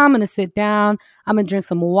home, child, I'm going to sit down, I'm going to drink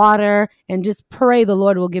some water and just pray the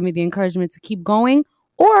Lord will give me the encouragement to keep going,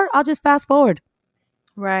 or I'll just fast forward.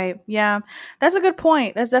 Right. Yeah. That's a good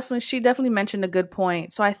point. She definitely mentioned a good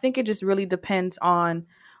point. So I think it just really depends on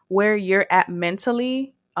where you're at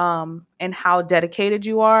mentally, and how dedicated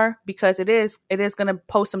you are, because it is going to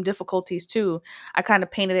pose some difficulties too. I kind of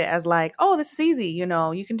painted it as like, oh, this is easy.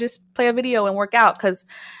 You can just play a video and work out. Cause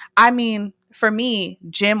I mean, for me,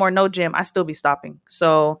 gym or no gym, I still be stopping.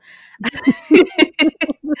 So,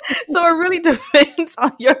 so it really depends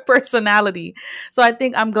on your personality. So I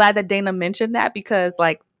think I'm glad that Dana mentioned that, because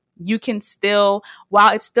like you can still,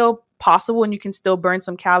 while it's still possible and you can still burn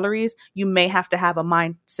some calories, you may have to have a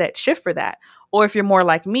mindset shift for that. Or if you're more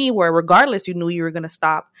like me, where regardless you knew you were going to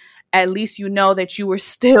stop, at least you know that you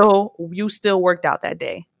still worked out that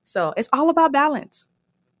day. So it's all about balance.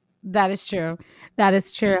 That is true. That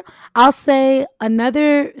is true. I'll say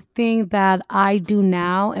another thing that I do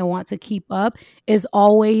now and want to keep up is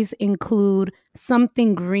always include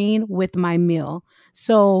something green with my meal.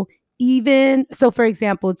 So, for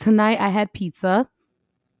example, tonight I had pizza.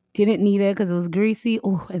 Didn't need it because it was greasy.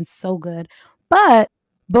 Oh, and so good. But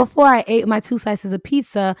before I ate my 2 slices of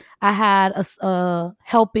pizza, I had a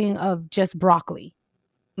helping of just broccoli.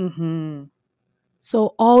 Mm-hmm.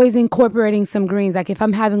 So always incorporating some greens. Like if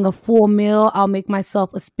I'm having a full meal, I'll make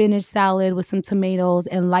myself a spinach salad with some tomatoes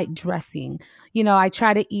and light dressing. I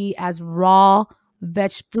try to eat as raw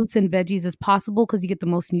fruits and veggies as possible because you get the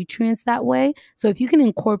most nutrients that way. So if you can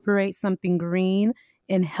incorporate something green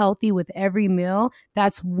and healthy with every meal,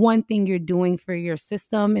 that's one thing you're doing for your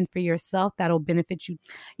system and for yourself that'll benefit you.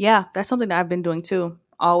 Yeah, that's something that I've been doing too.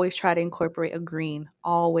 Always try to incorporate a green.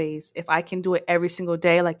 Always. If I can do it every single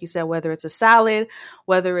day, like you said, whether it's a salad,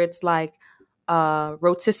 whether it's like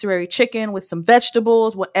rotisserie chicken with some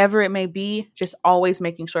vegetables, whatever it may be, just always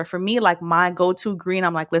making sure. For me, like my go-to green,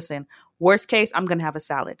 I'm like, listen, worst case, I'm going to have a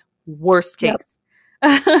salad. Worst case.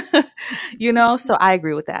 Yep. So I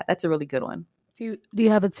agree with that. That's a really good one. Do you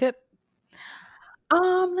have a tip?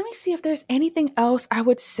 Let me see if there's anything else I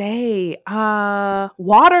would say.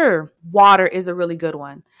 Water. Water is a really good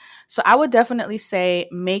one. So I would definitely say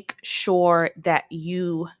make sure that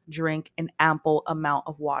you drink an ample amount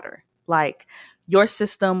of water. Like your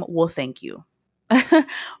system will thank you.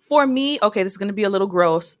 For me, okay, this is going to be a little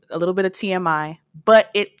gross, a little bit of TMI,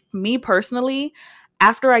 but me personally,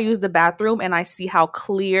 after I use the bathroom and I see how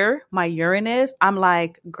clear my urine is, I'm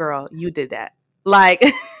like, girl, you did that. Like,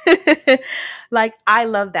 like I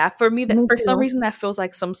love that. For me, that for some reason that feels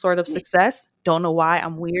like some sort of success. Don't know why.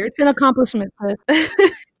 I'm weird. It's an accomplishment, sis.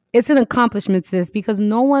 It's an accomplishment, sis, because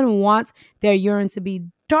no one wants their urine to be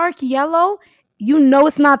dark yellow.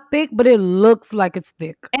 It's not thick, but it looks like it's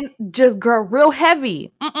thick. And just, girl, real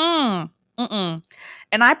heavy. And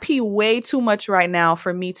I pee way too much right now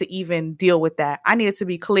for me to even deal with that. I need it to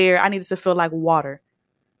be clear. I need it to feel like water.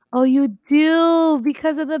 Oh, you do,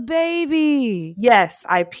 because of the baby. Yes,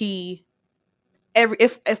 I pee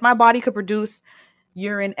if my body could produce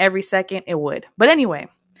urine every second, it would. But anyway,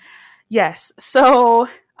 yes. So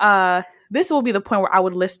this will be the point where I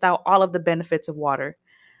would list out all of the benefits of water.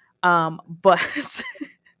 But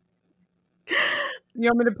you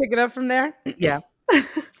want me to pick it up from there? Yeah.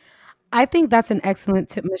 I think that's an excellent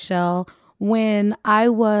tip, Michelle. When I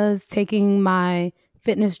was taking my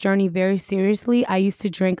fitness journey very seriously, I used to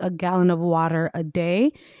drink a gallon of water a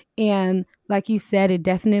day. And like you said, it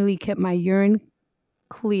definitely kept my urine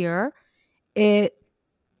clear. It's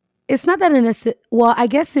not that well, I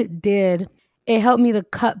guess it did. It helped me to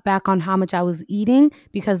cut back on how much I was eating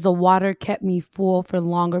because the water kept me full for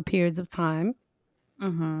longer periods of time.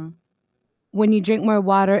 Mm-hmm. When you drink more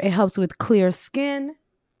water, it helps with clear skin.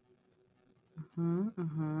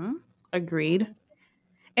 Agreed.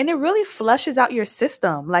 And it really flushes out your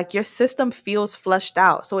system. Like your system feels flushed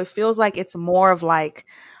out. So it feels like it's more of like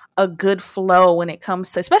a good flow when it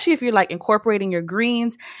comes to, especially if you're like incorporating your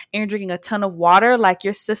greens and you're drinking a ton of water, like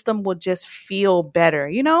your system will just feel better,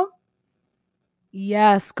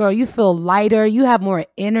 Yes, girl, you feel lighter. You have more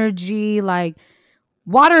energy. Like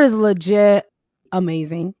water is legit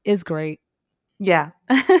amazing. It's great. Yeah.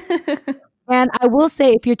 And I will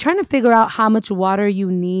say, if you're trying to figure out how much water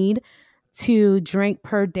you need to drink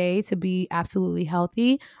per day to be absolutely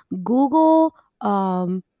healthy, Google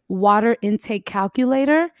water intake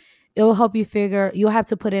calculator. It'll help you figure, you'll have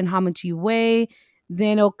to put in how much you weigh,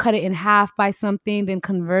 then it'll cut it in half by something, then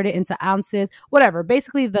convert it into ounces, whatever.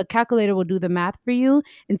 Basically, the calculator will do the math for you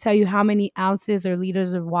and tell you how many ounces or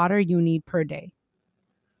liters of water you need per day.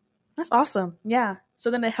 That's awesome. Yeah. So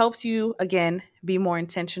then it helps you, again, be more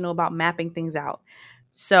intentional about mapping things out.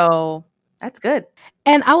 So that's good.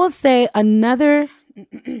 And I will say another,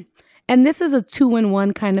 and this is a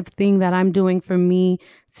 2-in-1 kind of thing that I'm doing for me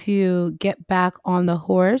to get back on the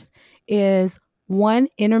horse, is 1,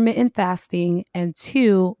 intermittent fasting, and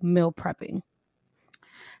 2, meal prepping.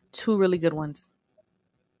 2 really good ones.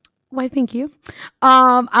 Why, thank you.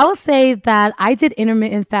 I will say that I did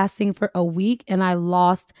intermittent fasting for a week and I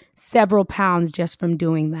lost several pounds just from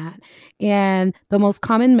doing that. And the most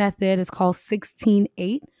common method is called 16-8.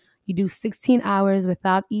 You do 16 hours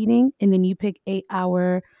without eating, and then you pick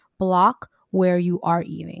 8-hour block where you are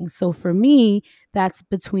eating. So for me, that's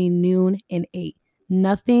between noon and 8.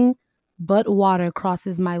 Nothing but water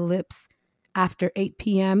crosses my lips after 8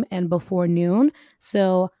 p.m. and before noon.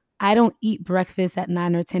 So I don't eat breakfast at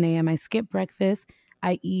 9 or 10 a.m. I skip breakfast.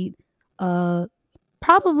 I eat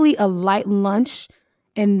probably a light lunch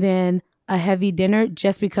and then a heavy dinner,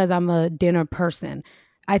 just because I'm a dinner person.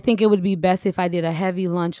 I think it would be best if I did a heavy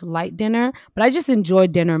lunch, light dinner, but I just enjoy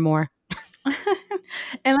dinner more.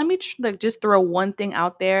 And let me just throw one thing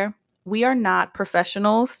out there. We are not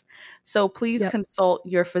professionals, so please consult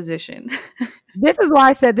your physician. This is why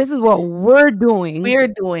I said this is what we're doing. We're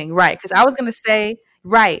doing, right. Because I was going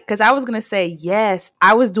to say, yes,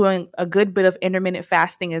 I was doing a good bit of intermittent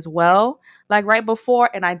fasting as well, like right before,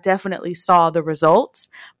 and I definitely saw the results.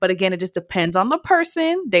 But again, it just depends on the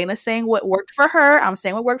person. Dana's saying what worked for her. I'm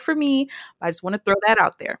saying what worked for me. I just want to throw that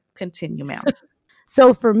out there. Continue, ma'am.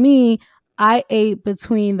 So for me, I ate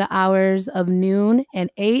between the hours of noon and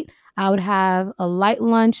 8. I would have a light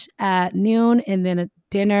lunch at noon and then a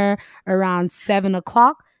dinner around 7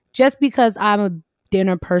 o'clock, just because I'm a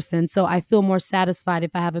dinner person. So I feel more satisfied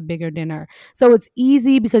if I have a bigger dinner. So it's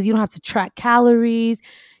easy because you don't have to track calories.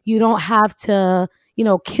 You don't have to,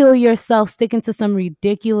 kill yourself sticking to some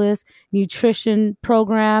ridiculous nutrition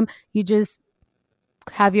program. You just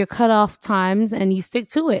have your cutoff times and you stick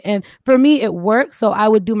to it. And for me, it works. So I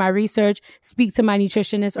would do my research, speak to my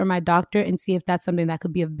nutritionist or my doctor, and see if that's something that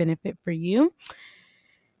could be of benefit for you.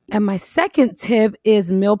 And my second tip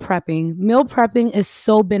is meal prepping. Meal prepping is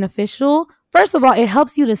so beneficial. First of all, it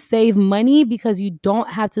helps you to save money because you don't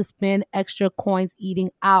have to spend extra coins eating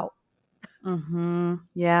out. Mm-hmm.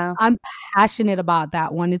 Yeah. I'm passionate about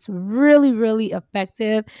that one. It's really, really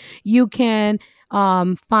effective. You can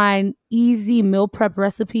find easy meal prep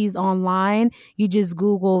recipes online. You just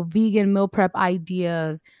Google vegan meal prep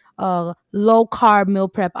ideas, low carb meal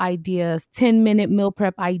prep ideas, 10-minute meal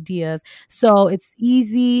prep ideas. So it's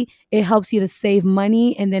easy. It helps you to save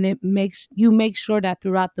money. And then you make sure that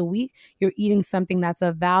throughout the week, you're eating something that's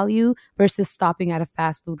of value versus stopping at a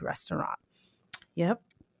fast food restaurant. Yep.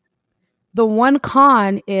 The one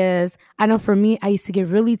con is, I know for me, I used to get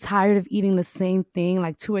really tired of eating the same thing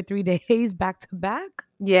like 2 or 3 days back to back.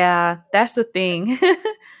 Yeah, that's the thing.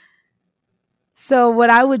 So what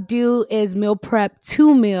I would do is meal prep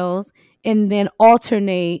 2 meals and then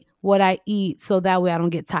alternate what I eat so that way I don't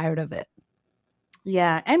get tired of it.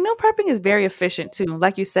 Yeah, and meal prepping is very efficient too.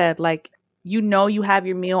 Like you said, you have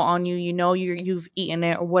your meal on you, you've eaten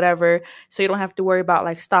it or whatever. So you don't have to worry about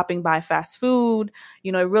like stopping by fast food,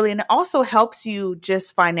 and it also helps you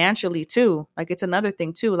just financially too. Like it's another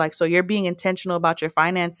thing too. Like, so you're being intentional about your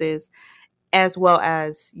finances as well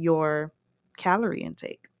as your calorie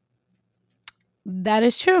intake. That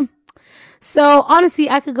is true. So honestly,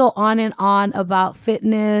 I could go on and on about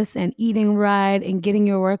fitness and eating right and getting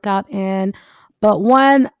your workout in. But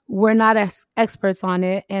 1, we're not experts on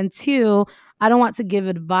it. And 2, I don't want to give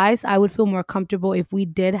advice. I would feel more comfortable if we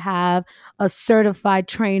did have a certified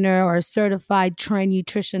trainer or a certified trained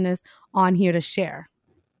nutritionist on here to share.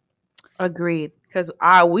 Agreed. Because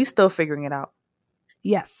we still figuring it out.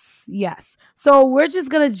 Yes. So we're just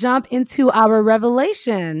going to jump into our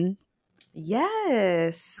revelation.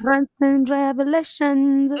 Yes. Ransom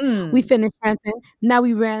revelations. We finished ransom. Now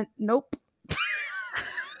we ran. Nope.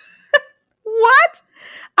 What?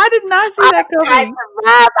 I did not see that coming.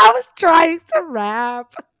 I was trying to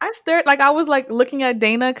rap. I stared, I was looking at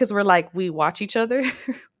Dana because we watch each other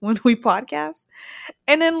when we podcast.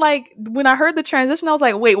 And then when I heard the transition, I was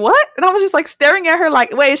like, wait, what? And I was just staring at her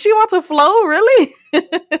wait, is she about to flow? Really?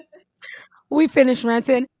 We finished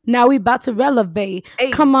ranting. Now we about to relevate.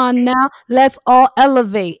 Ay. Come on now. Let's all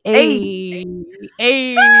elevate. Ay.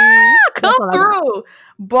 Come through.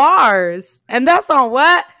 Bars. And that's on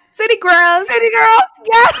what? City Girls. City Girls.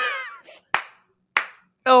 Yes.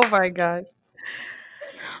 Oh my gosh.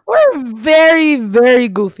 We're very, very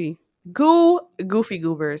goofy. Goofy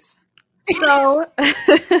goobers. So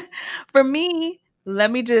for me,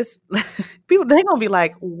 let me just people they're gonna be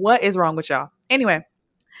like, what is wrong with y'all? Anyway,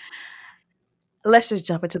 let's just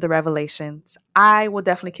jump into the revelations. I will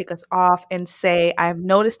definitely kick us off and say I've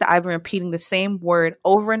noticed that I've been repeating the same word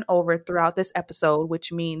over and over throughout this episode,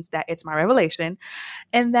 which means that it's my revelation.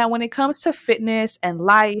 And that when it comes to fitness and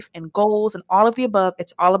life and goals and all of the above,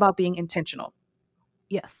 it's all about being intentional.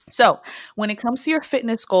 Yes. So, when it comes to your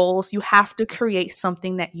fitness goals, you have to create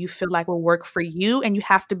something that you feel like will work for you and you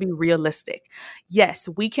have to be realistic. Yes,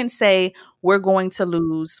 we can say we're going to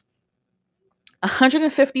lose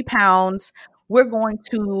 150 pounds. We're going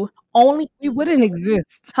to only We wouldn't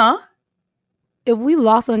exist. huh? If we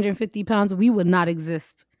lost 150 pounds, we would not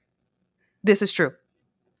exist. This is true.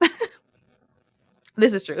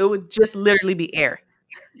 This is true. It would just literally be air.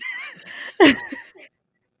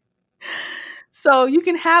 So you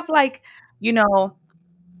can have like, you know,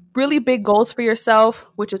 really big goals for yourself,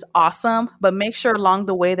 which is awesome, but make sure along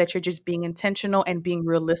the way that you're just being intentional and being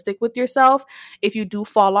realistic with yourself. If you do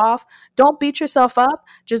fall off, don't beat yourself up.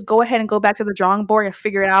 Just go ahead and go back to the drawing board and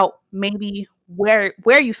figure it out maybe where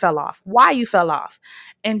you fell off, why you fell off,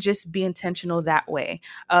 and just be intentional that way.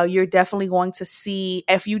 You're definitely going to see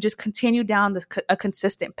if you just continue down a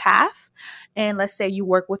consistent path. And let's say you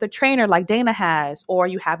work with a trainer like Dana has, or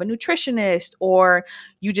you have a nutritionist, or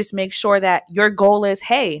you just make sure that your goal is,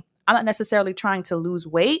 hey, I'm not necessarily trying to lose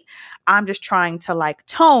weight. I'm just trying to like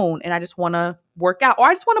tone and I just want to work out or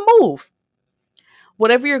I just want to move.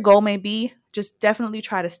 Whatever your goal may be, just definitely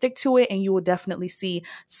try to stick to it and you will definitely see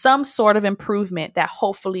some sort of improvement that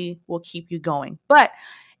hopefully will keep you going. But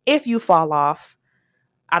if you fall off,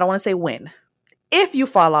 I don't want to say when. If you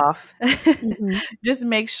fall off, just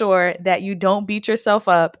make sure that you don't beat yourself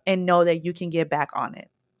up and know that you can get back on it.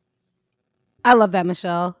 I love that,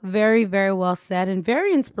 Michelle. Very, very well said and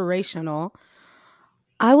very inspirational.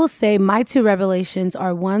 I will say my two revelations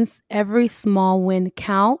are once every small win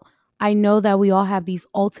count. I know that we all have these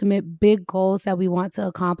ultimate big goals that we want to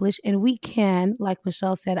accomplish, and we can, like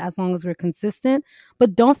Michelle said, as long as we're consistent.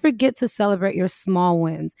 But don't forget to celebrate your small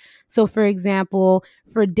wins. So, for example,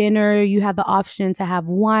 for dinner, you have the option to have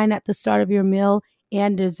wine at the start of your meal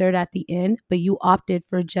and dessert at the end, but you opted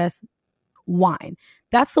for just wine.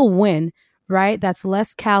 That's a win, right? That's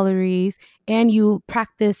less calories, and you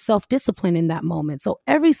practice self-discipline in that moment. So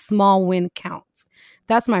every small win counts.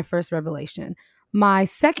 That's my first revelation. My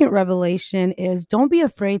second revelation is don't be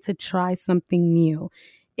afraid to try something new.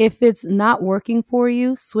 If it's not working for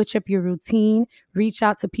you, switch up your routine, reach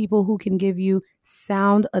out to people who can give you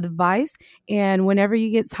sound advice. And whenever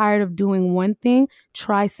you get tired of doing one thing,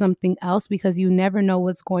 try something else because you never know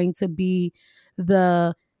what's going to be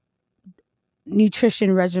the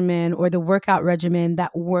nutrition regimen or the workout regimen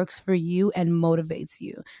that works for you and motivates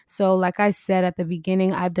you. So like I said at the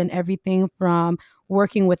beginning, I've done everything from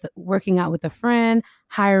working out with a friend,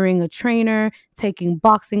 hiring a trainer, taking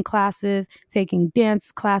boxing classes, taking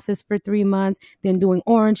dance classes for 3 months, then doing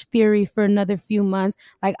Orange Theory for another few months.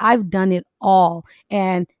 Like I've done it all.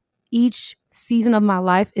 And each season of my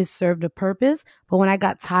life is served a purpose. But when I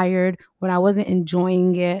got tired, when I wasn't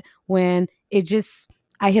enjoying it, when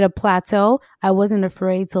I hit a plateau, I wasn't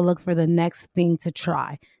afraid to look for the next thing to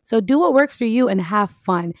try. So do what works for you and have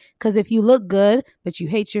fun. Because if you look good, but you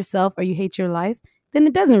hate yourself or you hate your life, then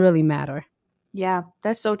it doesn't really matter. Yeah,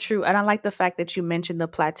 that's so true. And I like the fact that you mentioned the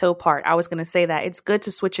plateau part. I was going to say that it's good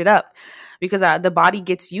to switch it up because the body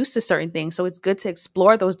gets used to certain things. So it's good to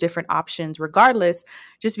explore those different options regardless,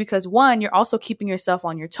 just because one, you're also keeping yourself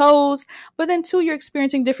on your toes, but then two, you're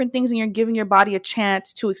experiencing different things and you're giving your body a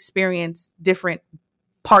chance to experience different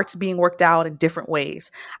parts being worked out in different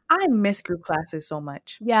ways. I miss group classes so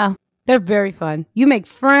much. Yeah, they're very fun. You make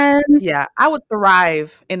friends. Yeah, I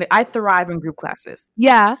thrive in group classes.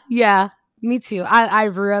 Yeah, me too.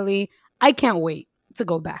 I can't wait to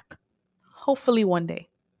go back. Hopefully one day.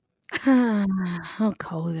 I'm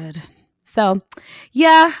COVID. So,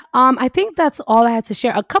 yeah, I think that's all I had to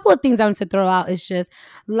share. A couple of things I want to throw out is just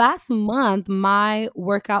last month, my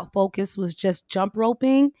workout focus was just jump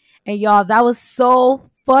roping. And y'all, that was so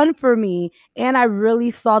fun for me. And I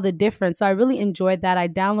really saw the difference. So I really enjoyed that. I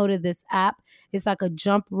downloaded this app. It's like a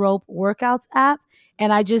jump rope workouts app.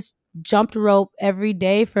 And I just jumped rope every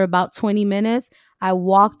day for about 20 minutes. I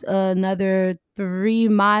walked another 3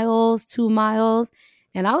 miles, 2 miles,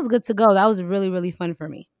 and I was good to go. That was really, really fun for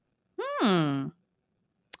me.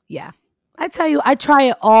 Yeah. I tell you, I try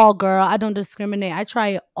it all, girl. I don't discriminate. I try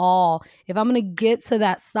it all. If I'm going to get to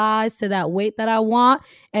that size, to that weight that I want,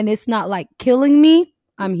 and it's not like killing me,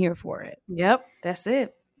 I'm here for it. Yep, that's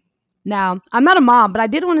it. Now, I'm not a mom, but I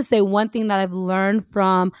did want to say one thing that I've learned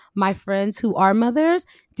from my friends who are mothers.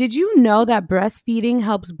 Did you know that breastfeeding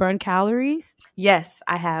helps burn calories? Yes,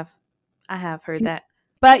 I have. I have heard that.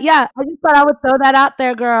 But yeah, I just thought I would throw that out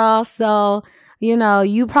there, girl. So,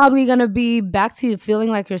 you probably going to be back to feeling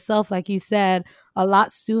like yourself, like you said, a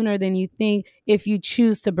lot sooner than you think if you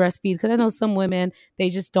choose to breastfeed. Because I know some women, they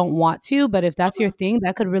just don't want to. But if that's your thing,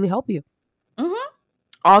 that could really help you. Mm-hmm.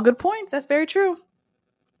 All good points. That's very true.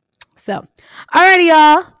 So, alrighty,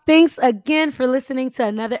 y'all. Thanks again for listening to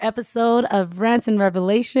another episode of Rants and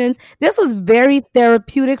Revelations. This was very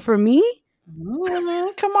therapeutic for me.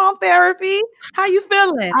 Come on, therapy. How you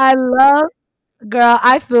feeling? Girl,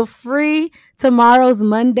 I feel free. Tomorrow's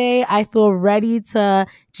Monday. I feel ready to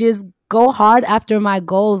just go hard after my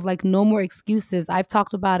goals. Like, no more excuses. I've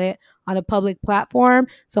talked about it on a public platform.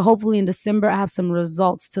 So hopefully in December, I have some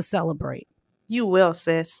results to celebrate. You will,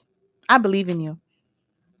 sis. I believe in you.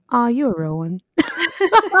 Oh, you're a real one.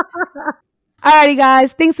 Alrighty,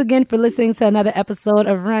 guys. Thanks again for listening to another episode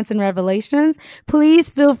of Rants and Revelations. Please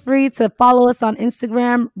feel free to follow us on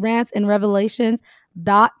Instagram,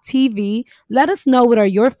 rantsandrevelations.tv. Let us know what are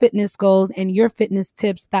your fitness goals and your fitness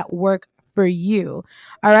tips that work for you.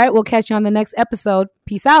 All right. We'll catch you on the next episode.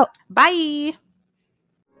 Peace out. Bye.